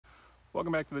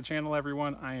Welcome back to the channel,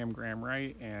 everyone. I am Graham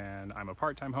Wright, and I'm a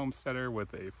part-time homesteader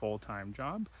with a full-time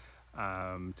job.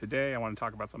 Today I want to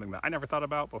talk about something that I never thought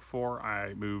about before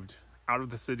I moved out of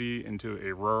the city into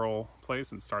a rural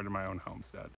place and started my own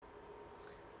homestead.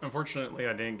 Unfortunately,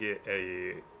 I didn't get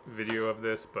a video of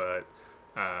this, but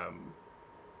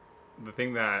the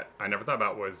thing that I never thought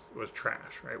about was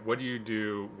trash, right? What do you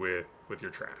do with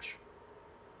your trash?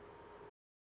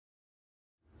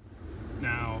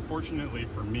 Now, fortunately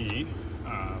for me,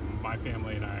 my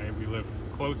family and I, we live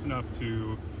close enough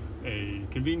to a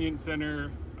convenience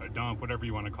center, a dump, whatever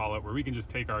you want to call it, where we can just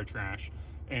take our trash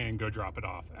and go drop it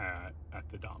off at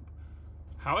the dump.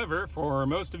 However, for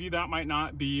most of you, that might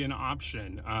not be an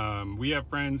option. We have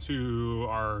friends who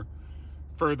are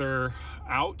further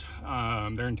out,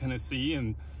 they're in Tennessee,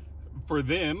 and for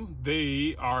them,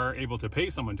 they are able to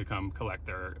pay someone to come collect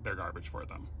their garbage for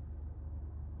them.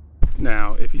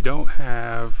 Now, if you don't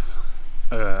have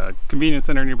a convenience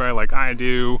center nearby like I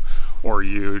do, or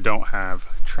you don't have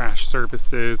trash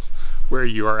services where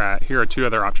you are at, here are two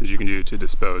other options you can do to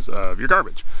dispose of your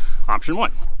garbage. Option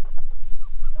one.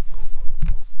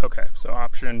 Okay, so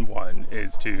option one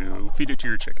is to feed it to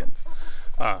your chickens,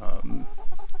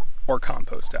 or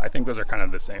compost it. I think those are kind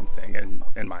of the same thing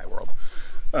in my world.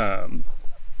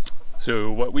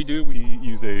 So what we do, we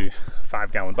use a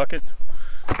 5-gallon bucket.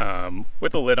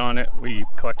 With a lid on it. We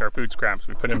collect our food scraps,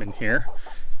 we put them in here,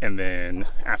 and then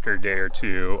after a day or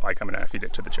two, I come in and I feed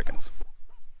it to the chickens.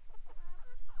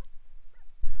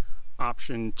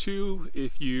 Option two,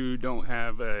 if you don't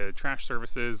have trash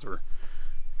services or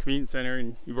convenience center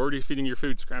and you've already feeding your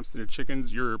food scraps to the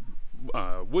chickens, your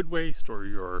wood waste or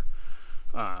your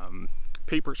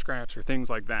paper scraps or things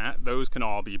like that, those can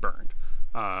all be burned.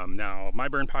 Now, my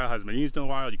burn pile hasn't been used in a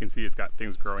while. You can see it's got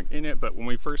things growing in it, but when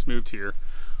we first moved here,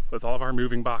 with all of our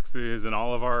moving boxes and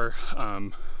all of our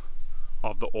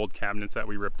all of the old cabinets that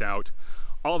we ripped out,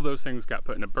 all of those things got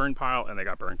put in a burn pile and they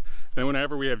got burned. Then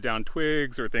whenever we have down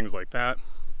twigs or things like that,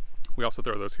 we also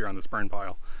throw those here on this burn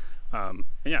pile. And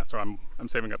yeah, so I'm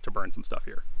saving up to burn some stuff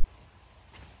here.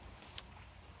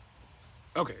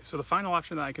 Okay, so the final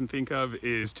option that I can think of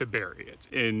is to bury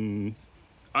it in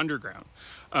underground.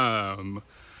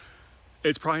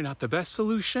 It's probably not the best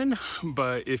solution,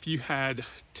 but if you had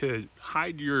to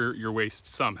hide your waste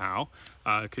somehow,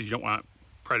 because you don't want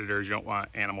predators, you don't want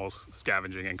animals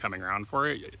scavenging and coming around for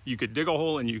it, you could dig a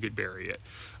hole and you could bury it.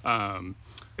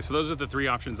 So those are the three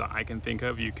options that I can think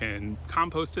of. You can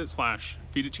compost it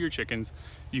 / feed it to your chickens,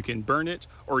 you can burn it,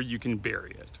 or you can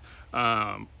bury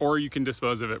it. Or you can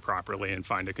dispose of it properly and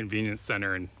find a convenience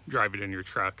center and drive it in your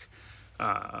truck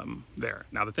there.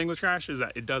 Now, the thing with trash is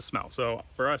that it does smell. So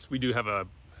for us, we do have a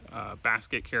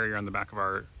basket carrier on the back of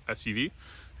our SUV.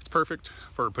 It's perfect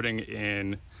for putting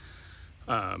in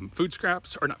food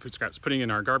scraps, or not food scraps, putting in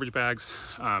our garbage bags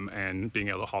and being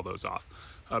able to haul those off.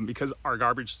 Because our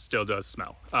garbage still does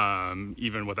smell.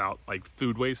 Even without like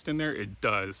food waste in there, it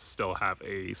does still have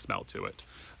a smell to it.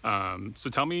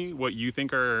 So tell me what you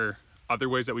think are other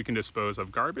ways that we can dispose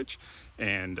of garbage,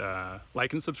 and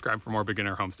like and subscribe for more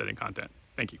beginner homesteading content.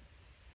 Thank you.